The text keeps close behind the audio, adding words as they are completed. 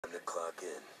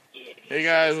Hey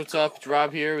guys, what's up? It's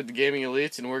Rob here with the Gaming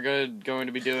Elites, and we're going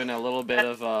to be doing a little bit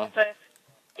of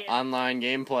online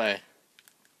gameplay.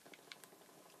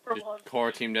 Just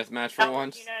core team deathmatch for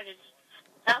once.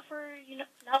 Not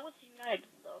with United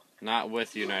though. Not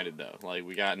with United though. Like,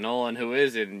 we got Nolan, who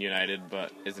is in United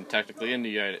but isn't technically in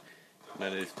United.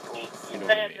 That is, you know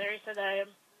what I mean. There said I am.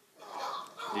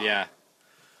 Yeah.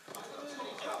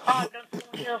 Oh, no,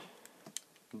 kill.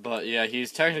 But yeah,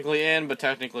 he's technically in, but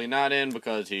technically not in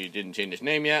because he didn't change his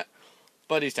name yet.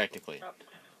 But he's technically in.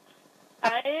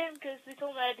 I am, because they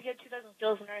told me I had to get 2,000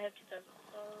 kills and I already have 2,000,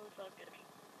 so it's all good.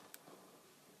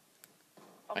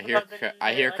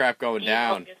 I hear crap going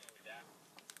down.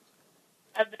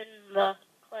 I've been in the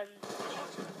cleanse.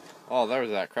 Oh, there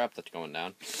was that crap that's going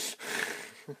down.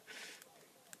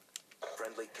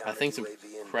 I think some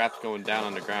crap's going down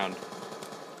underground.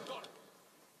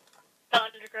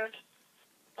 Underground.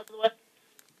 By the way,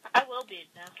 I will be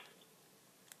now.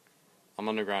 I'm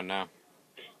underground now.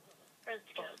 Where's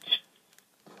the couch?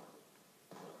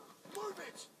 Move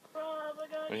it! Oh my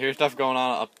God! I hear stuff going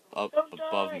on up Don't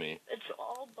above die. me. It's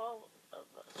all above us.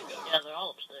 Yeah, they're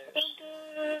all upstairs.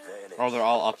 Oh, they're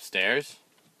all upstairs?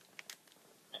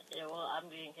 Yeah, well, I'm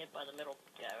getting hit by the middle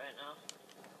guy right now.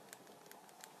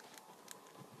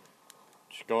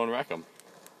 Just go and wreck them.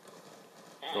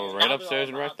 Go right upstairs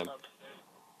and wreck them.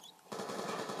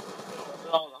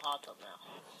 They're all in the hot tub now.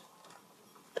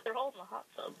 They're all in the hot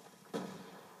tub.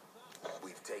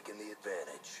 We've taken the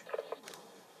advantage.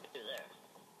 They're there.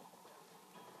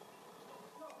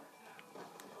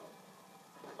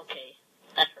 Okay,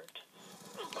 that hurt.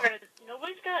 Alright,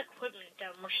 nobody's got equipment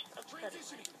down. We're upset.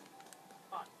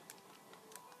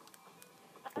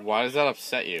 Why does that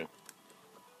upset you?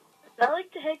 I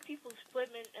like to hack people's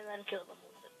equipment and then kill them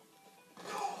with it.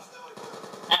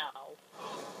 Ow.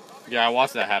 Yeah, I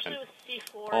watched that happen.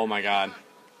 C4. Oh my God.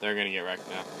 They're gonna get wrecked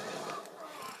now.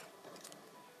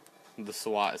 The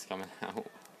SWAT is coming out.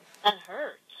 That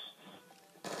hurts.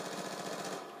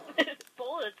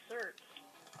 Bullets hurt.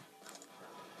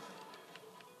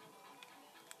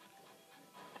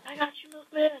 I got you,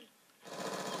 Milkman.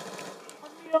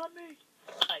 On me.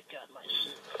 I got my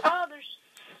suit. Oh, they're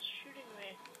shooting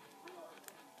me.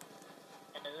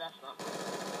 And that's not.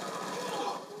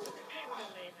 Shooting me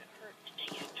and it hurt.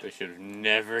 Dang it. They should have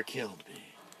never killed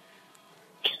me.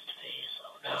 Kiss the face.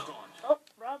 Oh no. Oh,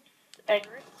 Rob's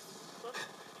angry. Look,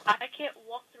 I can't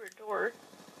walk through a door.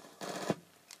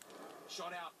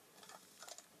 Shot out.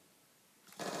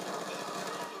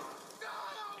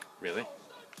 Really?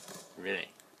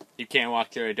 Really? You can't walk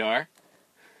through a door?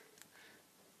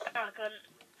 Oh, I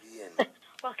couldn't.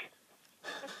 Fuck.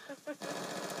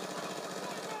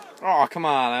 Oh, come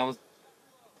on. I was...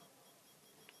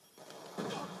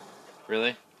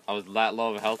 Really? I was that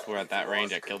low of health where at that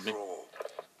range it killed me?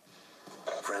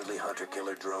 Friendly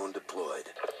hunter-killer drone deployed.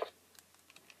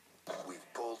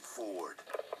 We've pulled forward.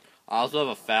 I also have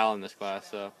a foul in this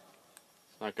class, so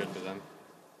it's not good for them.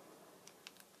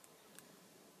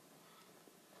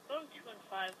 Going 2 and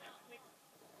 5.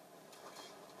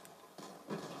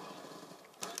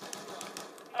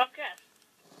 Okay.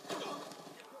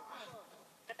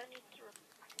 I need to...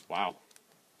 Wow.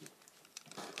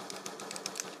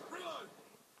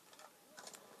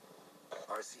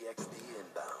 RCXD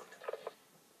inbound.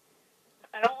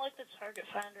 I don't like the target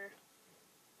finder.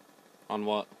 On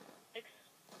what?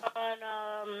 On,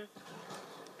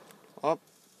 Up.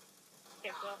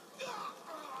 yeah, well,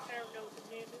 I don't know what the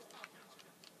name is.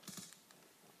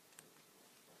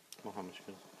 Well, how much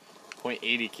good?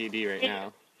 0.80 KD right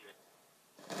now.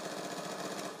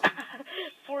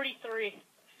 43.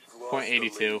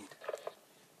 0.82.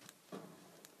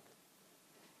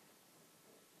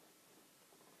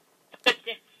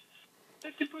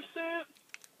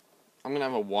 I'm gonna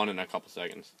have a 1 in a couple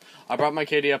seconds. I brought my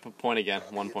KD up a point again.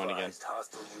 1 point again.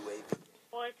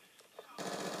 What?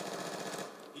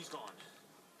 He's gone.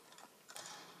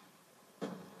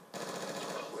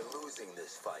 We're losing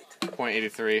this fight. 0.83. Nobody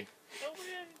I can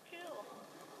kill.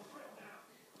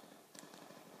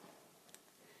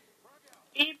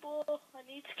 People, I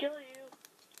need to kill you.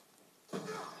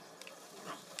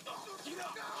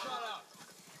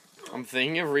 I'm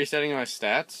thinking of resetting my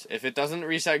stats. If it doesn't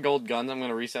reset gold guns, I'm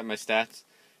gonna reset my stats.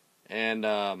 And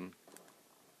I'm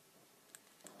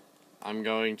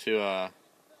going to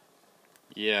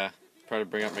yeah, try to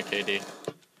bring up my KD.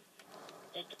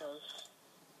 It does.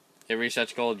 It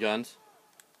resets gold guns.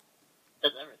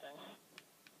 Does everything.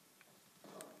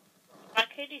 My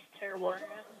KD's terrible right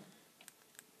now.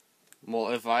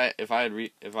 Well, if I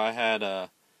had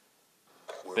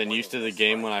been used to the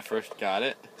game when I first got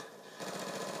it,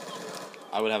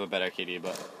 I would have a better KD,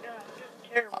 but Yeah,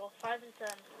 terrible. 5 and 10.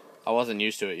 I wasn't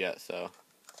used to it yet, so.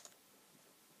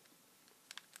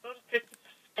 Going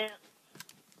 50%.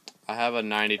 I have a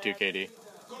 92 KD.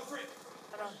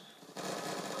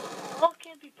 All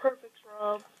can't be perfect,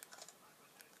 Rob.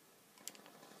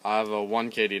 I have a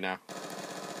 1 KD now.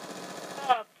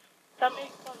 Stop. Stop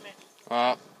making fun of me.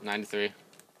 93.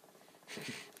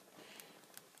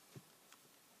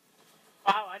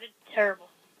 Wow, I did terrible.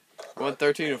 Went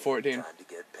 13 and 14. Time to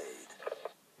get paid.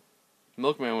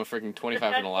 Milkman went freaking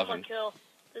 25 and 11.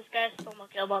 This guy stole my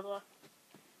kill, by the way.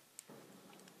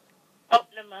 Oh,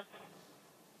 never mind.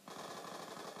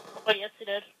 Oh, yes, he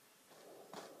did.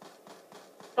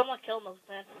 Stole my kill,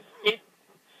 Milkman. See?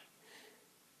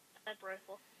 Sniper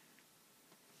rifle.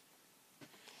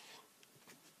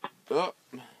 Oh.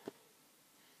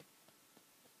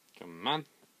 Come on.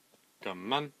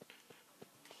 Come on.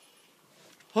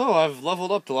 Oh, I've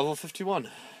leveled up to level 51.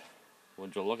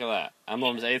 Would you look at that?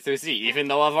 Emblems A through C, even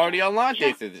though I've already unlocked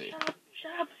A through Z. Shut up,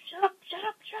 shut up, shut up, shut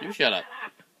up, shut up. You shut up.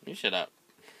 You shut up.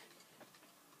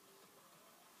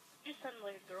 You sound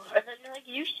like a girl, and then you're like,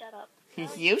 you shut up.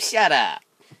 You shut up.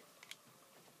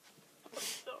 I'm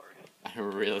sorry. I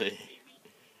really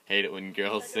hate it when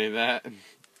girls say that.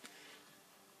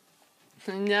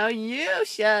 No, you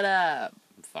shut up.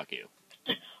 Fuck you.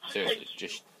 Seriously,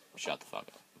 just shut the fuck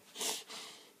up.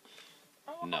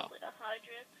 No.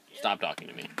 Stop talking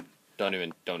to me. Don't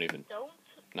even. Don't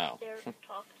No. dare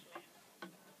talk to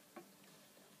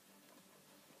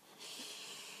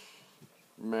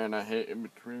me. Man, I hate in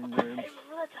between games. Hey,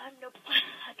 remember that time? Nope.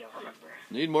 I don't remember.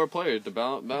 Need more players to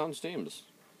balance teams.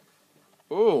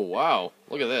 Oh, wow.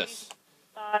 Look at this.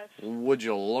 5, Would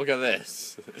you look at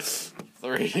this?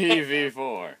 3v4.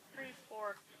 3,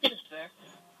 4. This is fair.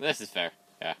 This is fair.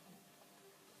 Yeah.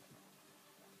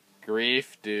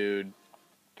 Grief, dude.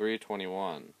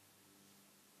 321.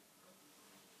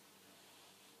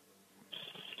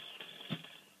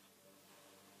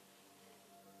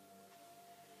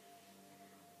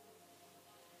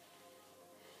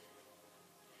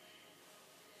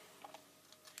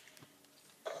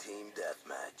 Team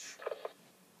deathmatch.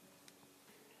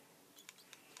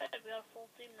 Hey, we got a full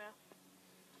team now.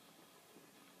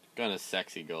 Gonna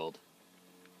sexy gold.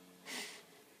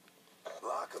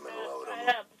 Lock 'em and load I 'em.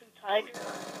 have Blue Tiger.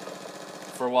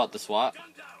 For what? The SWAT?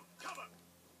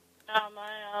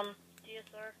 My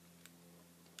DSR.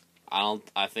 I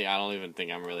don't even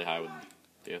think I'm really high with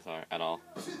DSR at all.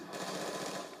 I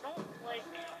don't like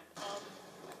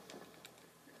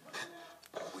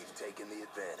We've taken the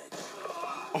advantage.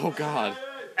 Oh god.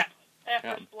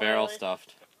 Got barrel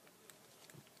stuffed.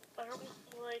 I don't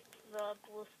like the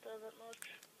ballista that much.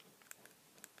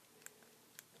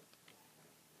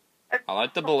 I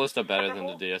like the ballista better than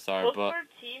the DSR, but our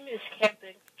team is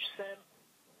camping. Just saying.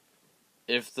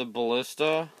 if the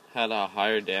ballista had a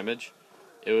higher damage,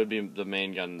 it would be the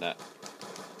main gun that.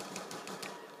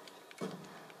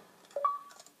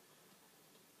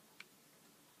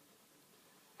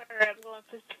 Alright, I'm going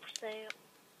 50%.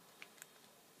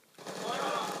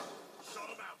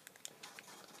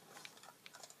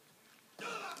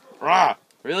 Rah!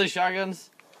 Really, shotguns?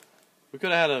 We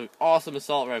could have had an awesome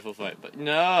assault rifle fight, but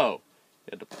no!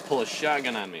 You had to pull a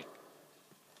shotgun on me.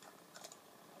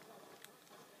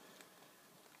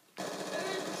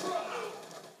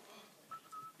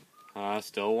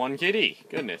 Still 1 KD.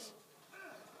 Goodness.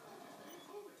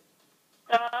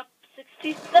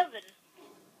 67.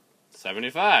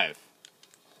 75.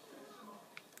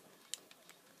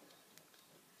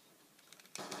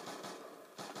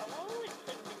 I want to like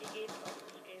play mini games on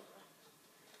this game.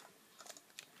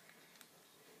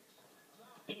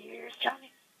 Here's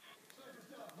Johnny.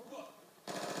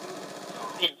 I'm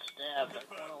being stabbed.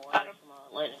 I don't know why.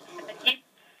 Lightning. I keep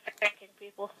attacking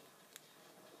people.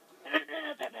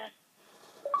 Batman.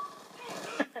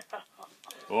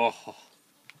 Oh.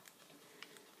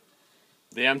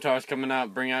 The MTAR's coming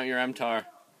out. Bring out your MTAR.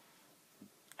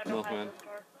 I don't Milkman. have this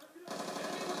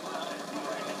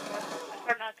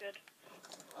car. Not good.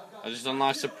 I just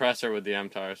unlocked suppressor with the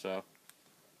MTAR, so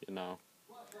you know.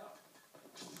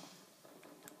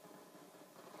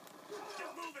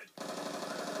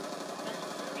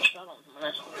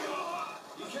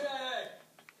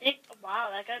 Wow,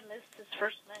 that guy missed his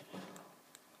first miss.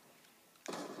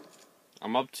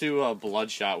 I'm up to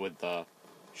bloodshot with the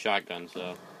shotgun,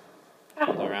 so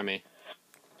the Remy.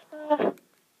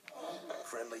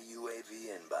 Friendly UAV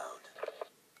inbound.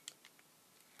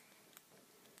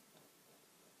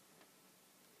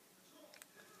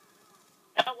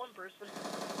 Got one person.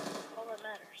 All that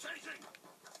matters.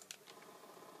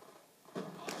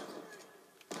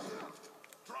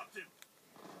 Dropped him.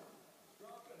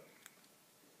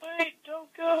 Wait,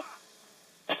 don't go.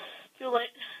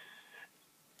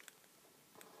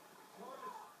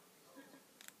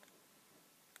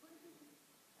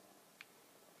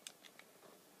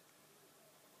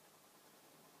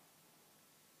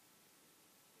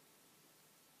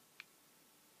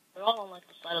 like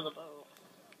the side of the boat.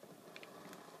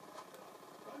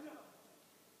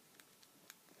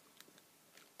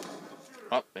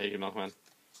 Oh, there you go, Milkman.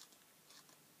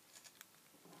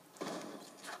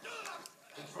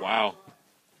 Wow.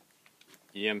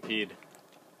 EMP'd.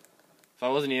 If I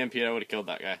wasn't EMP'd, I would have killed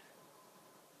that guy.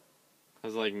 I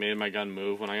was like, made my gun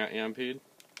move when I got EMP'd.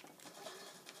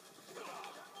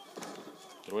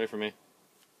 Get away from me.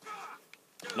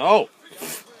 No!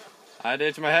 I did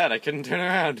it to my head. I couldn't turn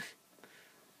around.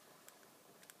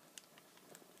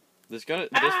 This gun,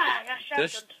 I got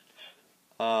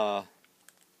shotgunned.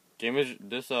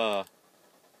 this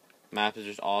map is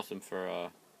just awesome for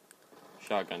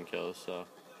shotgun kills. So,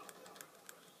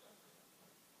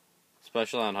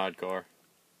 especially on hardcore.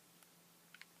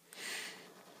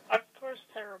 Hardcore's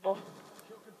terrible.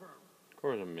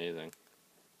 Hardcore is amazing.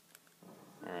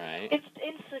 All right. It's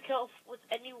insta kill with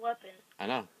any weapon. I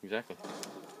know exactly.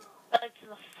 Like to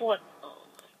the foot. Oh.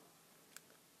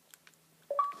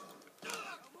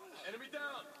 Enemy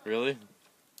down. Really? You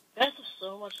guys have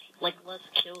so much less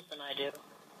kills than I do.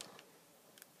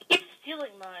 Keep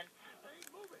stealing mine.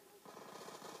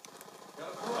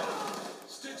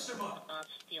 Stitch them up. I'm not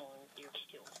stealing your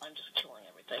kills. I'm just killing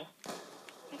everything.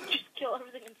 Just kill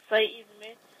everything in sight, even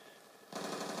me.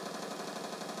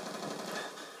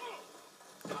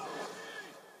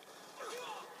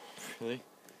 Really?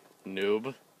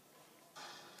 Noob.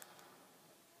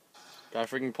 Guy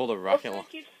freaking pulled a rocket Also, launcher.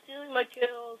 keep stealing my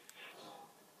kills.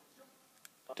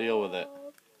 Deal with it.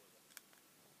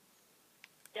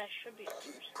 Yeah, I should be.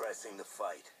 Keep pressing the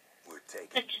fight. We're I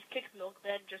taking. just kick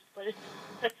Milkman, just let it.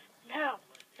 Now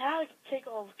I can take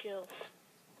all the kills.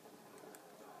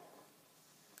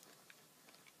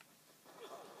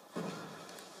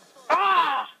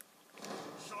 Ah!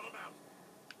 Shut them out.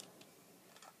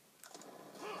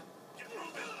 Get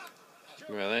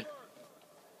moving. Really?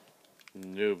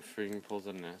 Noob freaking pulls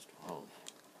a nest. 12.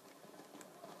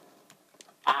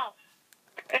 Ow!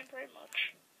 And very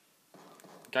much.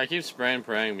 Guy keeps spraying and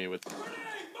praying me with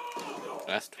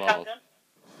S12. Shotgun.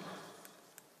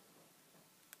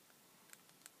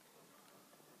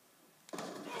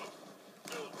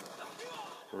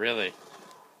 Really?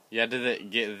 You had to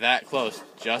get that close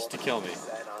just to kill me.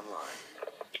 Set online.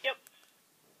 Yep.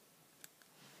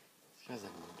 This guy's an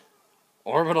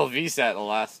orbital VSAT the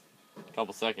last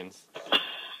couple seconds.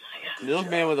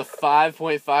 Milkman with a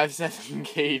 5.57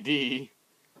 KD.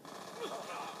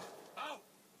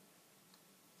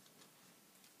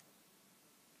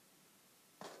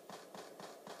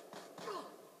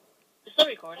 You still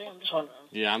recording? I'm just wondering.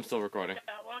 Yeah, I'm still recording.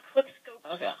 I want a quick scope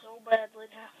Okay. so badly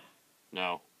now.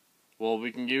 No. Well,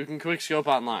 you can quick scope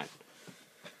online.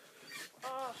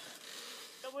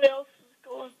 Nobody else is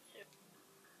going to.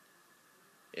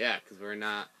 Yeah, because we're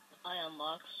not I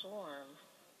unlock Swarm.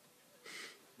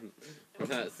 we're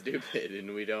not stupid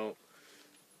and we don't.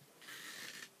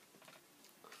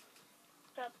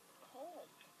 Stop home.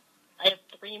 I have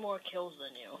 3 more kills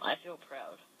than you. I feel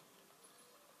proud.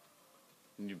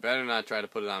 You better not try to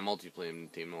put it on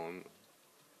multiplayer team on.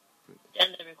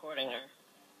 End the recording or.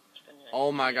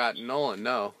 Oh my God, Nolan,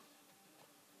 no.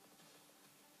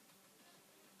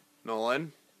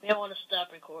 Nolan? We don't want to stop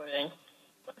recording.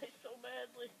 But so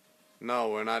badly. No,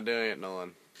 we're not doing it,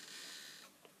 Nolan.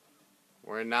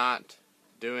 We're not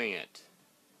doing it.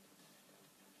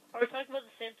 Are we talking about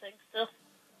the same thing still?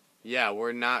 Yeah,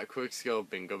 we're not quick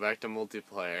scoping. Go back to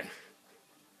multiplayer.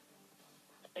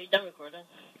 Are you done recording?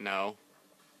 No.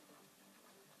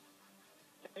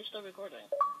 Are you still recording?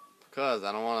 Because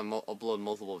I don't want to upload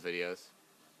multiple videos.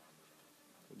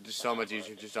 Just so much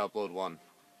easier just to upload one.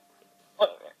 Oh,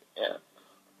 yeah.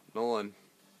 Nolan.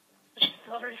 Are you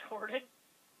still recording?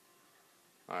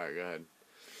 Alright, go ahead.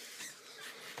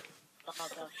 I'll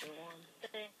after one.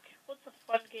 Think, what's a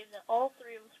fun game that all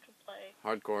 3 of us can play,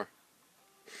 Hardcore.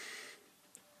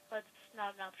 but it's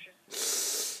not an option?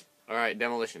 Alright,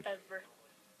 demolition. Ever.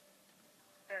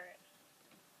 Alright.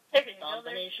 There you go,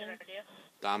 Domination? there's a good idea.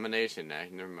 Domination. Nah,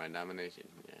 never mind. Domination.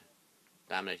 Yeah.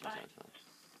 Domination Bye. sounds fun.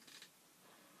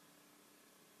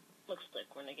 Looks like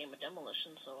we're in a game of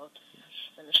demolition, so I'll have to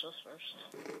finish this first.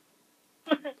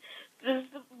 This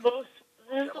is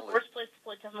the worst place to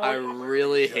play I demolition.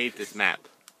 really hate this map.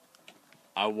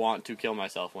 I want to kill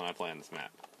myself when I play on this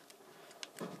map.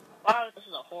 Wow, this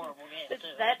is a horrible game. Is too.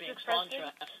 that Being spawn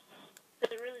depressing? trapped.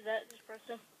 Is it really that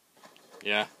depressing?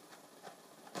 Yeah.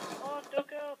 Oh, don't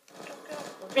go. Don't go.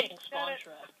 We're being spawn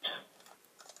trapped.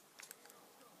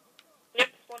 Yep,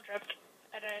 spawn trapped.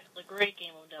 And it's a great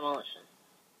game of demolition.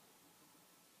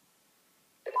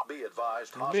 Be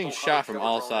advised. I'm being hostile shot from hunter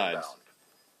all drone sides.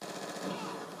 inbound.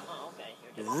 Oh, okay.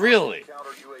 You're Really? Counter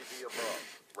UAV above.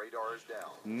 Radar is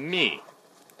down. Me.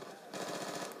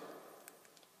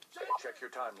 Check your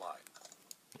timeline.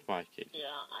 My kid. Yeah,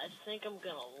 I think I'm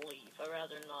gonna leave. I'd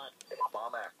rather not.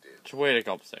 Bomb active. Just wait a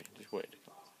couple seconds. Just wait.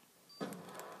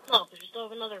 No, because we still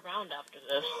have another round after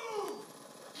this.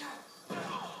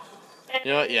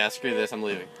 You know what? Yeah, screw this. I'm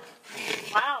leaving.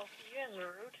 Wow, you guys are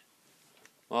rude.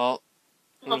 Well,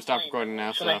 I'm gonna stop playing recording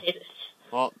now. Demolition, So, I hate it.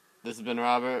 well, this has been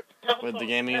Robert Don't with the post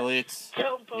Gaming that. Elites.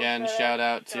 Don't post Again, that. shout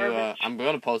out to. Garbage. I'm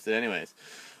gonna post it anyways.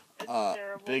 It's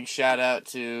terrible. Big shout out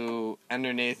to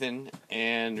Ender Nathan,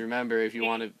 and remember, if you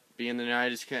want to be in the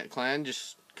United Clan,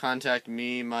 just contact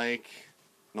me, Mike,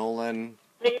 Nolan,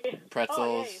 Pretzels,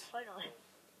 Oh, yay,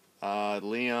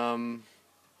 finally. Liam.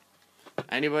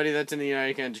 Anybody that's in the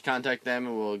United Clan, just contact them,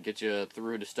 and we'll get you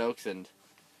through to Stokes, and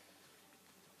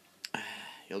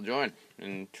you'll join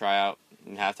and try out.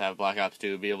 And have to have Black Ops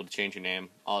 2, be able to change your name,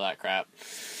 all that crap.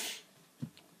 This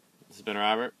has been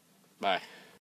Robert. Bye.